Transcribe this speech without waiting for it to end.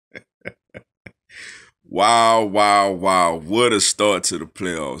Wow, wow, wow. What a start to the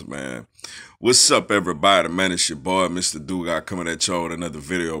playoffs, man. What's up, everybody? Man, it's your boy, Mr. Dugas, coming at y'all with another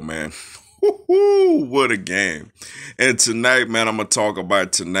video, man. Woo-hoo, what a game. And tonight, man, I'm going to talk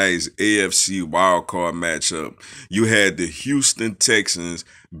about tonight's AFC wildcard matchup. You had the Houston Texans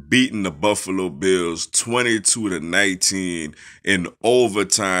beating the Buffalo Bills 22-19 in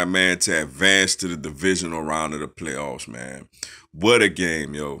overtime, man, to advance to the divisional round of the playoffs, man. What a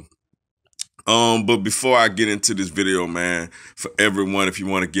game, yo. But before I get into this video, man, for everyone, if you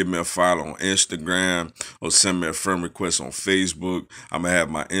want to give me a follow on Instagram or send me a friend request on Facebook, I'm going to have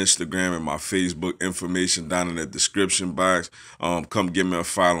my Instagram and my Facebook information down in the description box. Come give me a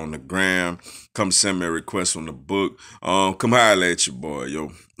follow on the gram. Come send me a request on the book. Come holler at your boy,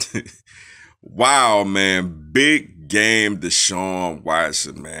 yo. Wow, man. Big game, Deshaun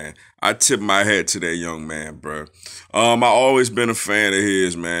Watson, man. I tip my hat to that young man, bro. I always been a fan of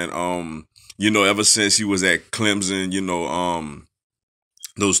his, man. Ever since he was at Clemson,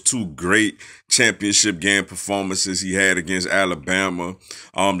 those two great championship game performances he had against Alabama.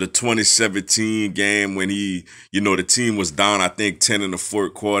 The 2017 game when the team was down, I think 10 in the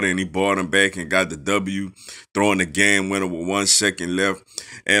fourth quarter, and he brought them back and got the W, throwing the game winner with 1 second left.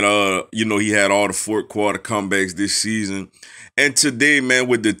 And, he had all the fourth quarter comebacks this season. And today, man,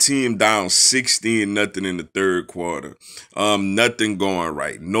 with the team down 16-0 in the third quarter, nothing going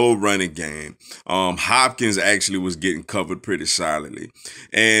right, no running game. Hopkins actually was getting covered pretty solidly.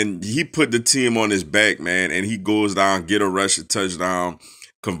 And he put the team on his back, man, and he goes down, get a rushing touchdown,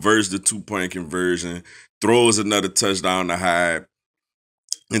 converts the 2-point conversion, throws another touchdown to Hyde.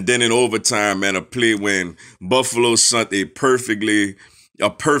 And then in overtime, man, a play when Buffalo sent a perfect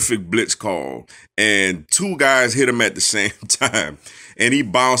blitz call, and two guys hit him at the same time, and he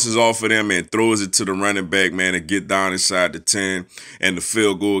bounces off of them and throws it to the running back, man, and get down inside the 10, and the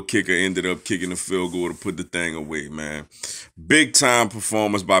field goal kicker ended up kicking the field goal to put the thing away, man. Big time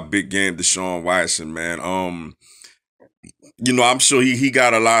performance by big game Deshaun Watson, man. I'm sure he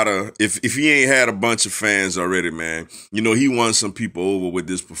got a lot of, if he ain't had a bunch of fans already, man, he won some people over with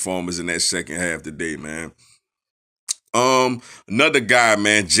this performance in that second half today, man. Another guy,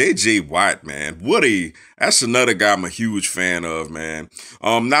 man, J.J. Watt, man. That's another guy I'm a huge fan of, man.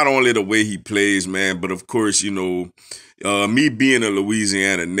 Not only the way he plays, man, but of course, me being a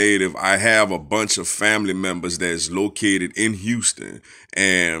Louisiana native, I have a bunch of family members that's located in Houston,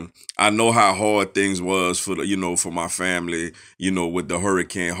 and I know how hard things was for for my family, with the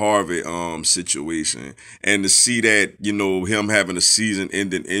Hurricane Harvey situation, and to see that, him having a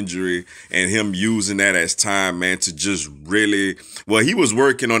season-ending injury and him using that as time, man, to just really, well, he was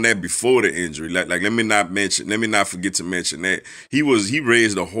working on that before the injury. Like let me not forget to mention that he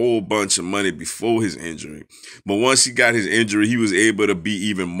raised a whole bunch of money before his injury, but once he got his injury, he was able to be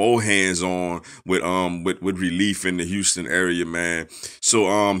even more hands-on with relief in the Houston area, man.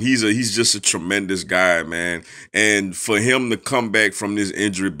 So he's just a tremendous guy, man. And for him to come back from this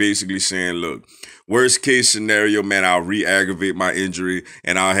injury, basically saying, look, worst case scenario, man, I'll re-aggravate my injury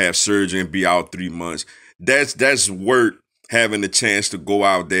and I'll have surgery and be out 3 months. That's worth having the chance to go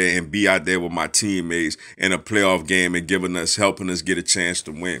out there and be out there with my teammates in a playoff game and helping us get a chance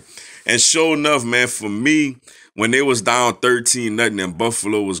to win. And sure enough, man, for me, when they was down 13-0 and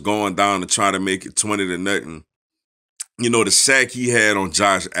Buffalo was going down to try to make it 20-0, the sack he had on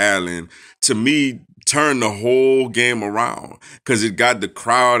Josh Allen, to me, turned the whole game around because it got the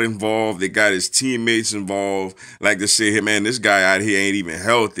crowd involved. It got his teammates involved. Like they say, hey, man, this guy out here ain't even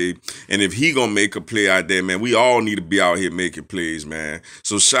healthy. And if he gonna make a play out there, man, we all need to be out here making plays, man.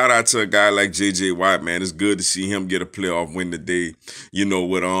 So shout out to a guy like J.J. Watt, man. It's good to see him get a playoff win today,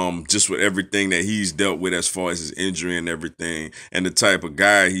 with everything that he's dealt with as far as his injury and everything and the type of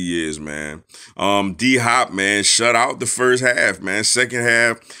guy he is, man. D-Hop, man, shut out the first half, man. Second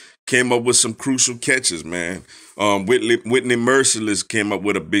half, came up with some crucial catches, man. Whitney Merciless came up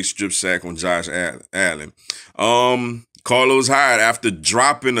with a big strip sack on Josh Allen. Carlos Hyde, after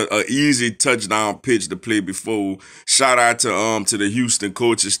dropping a easy touchdown pitch to play before, shout out to the Houston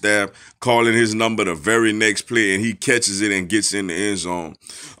coaching staff, calling his number the very next play, and he catches it and gets in the end zone.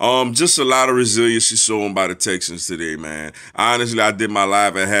 Just a lot of resiliency shown by the Texans today, man. Honestly, I did my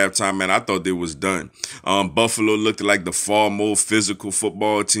live at halftime, man. I thought they was done. Buffalo looked like the far more physical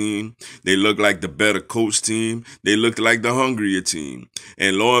football team. They looked like the better coach team. They looked like the hungrier team.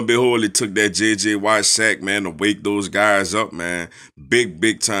 And lo and behold, it took that J.J. Watt sack, man, to wake those guys up, man.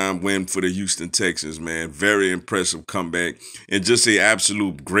 Big time win for the Houston Texans, man. Very impressive comeback and just a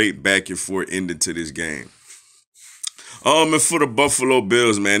absolute great back and forth ending to this game. And for the Buffalo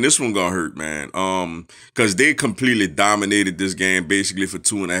Bills, man, this one gonna hurt, man. Cause they completely dominated this game basically for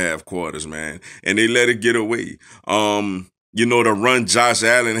 2.5 quarters, man, and they let it get away. The run Josh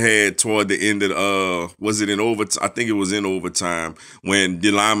Allen had toward the end of was it in overtime? I think it was in overtime when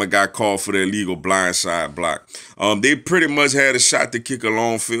the lineman got called for the illegal blindside block. They pretty much had a shot to kick a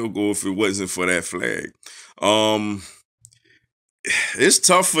long field goal if it wasn't for that flag. It's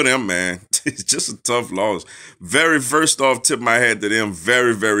tough for them, man. It's just a tough loss. Very first off, tip my hat to them.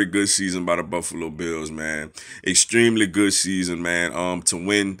 Very, very good season by the Buffalo Bills, man. Extremely good season, man. To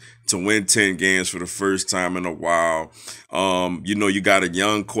win 10 games for the first time in a while. You got a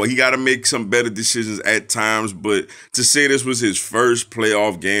young core. He got to make some better decisions at times, but to say this was his first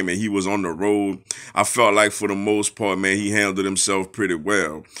playoff game and he was on the road, I felt like for the most part, man, he handled himself pretty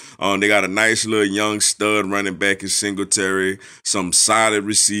well. They got a nice little young stud running back in Singletary, some solid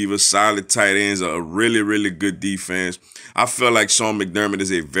receivers, solid tight ends, a really, really good defense. I feel like Sean McDermott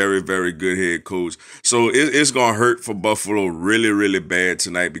is a very, very good head coach. So it's going to hurt for Buffalo really, really bad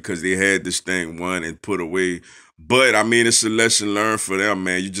tonight because they had this thing won and put away. But, I mean, it's a lesson learned for them,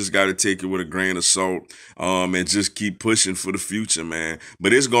 man. You just got to take it with a grain of salt and just keep pushing for the future, man.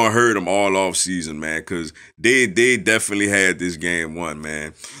 But it's going to hurt them all off season, man, because they definitely had this game won,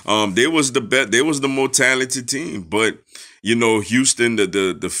 man. They was the more talented team, but Houston,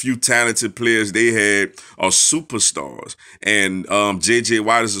 the few talented players they had are superstars. And J.J.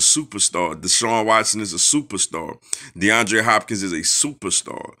 Watt is a superstar. Deshaun Watson is a superstar. DeAndre Hopkins is a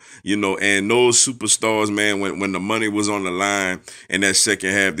superstar. And those superstars, man, when the money was on the line in that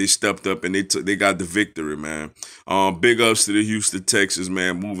second half, they stepped up and they got the victory, man. Big ups to the Houston Texans,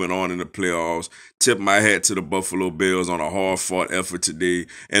 man, moving on in the playoffs. Tip my hat to the Buffalo Bills on a hard-fought effort today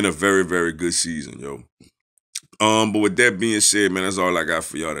and a very, very good season, yo. But with that being said, man, that's all I got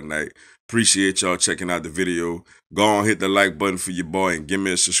for y'all tonight. Appreciate y'all checking out the video. Go on, hit the like button for your boy and give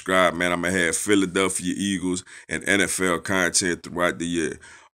me a subscribe, man. I'm going to have Philadelphia Eagles and NFL content throughout the year.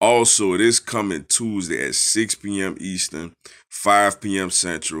 Also, it is coming Tuesday at 6 p.m. Eastern, 5 p.m.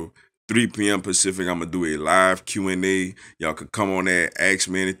 Central, 3 p.m. Pacific. I'm going to do a live Q&A. Y'all can come on there, ask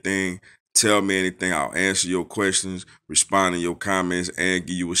me anything. Tell me anything. I'll answer your questions, respond to your comments, and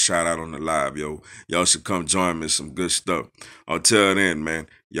give you a shout out on the live, yo. Y'all should come join me. Some good stuff. Until then, man,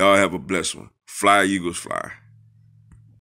 y'all have a blessed one. Fly, Eagles, fly.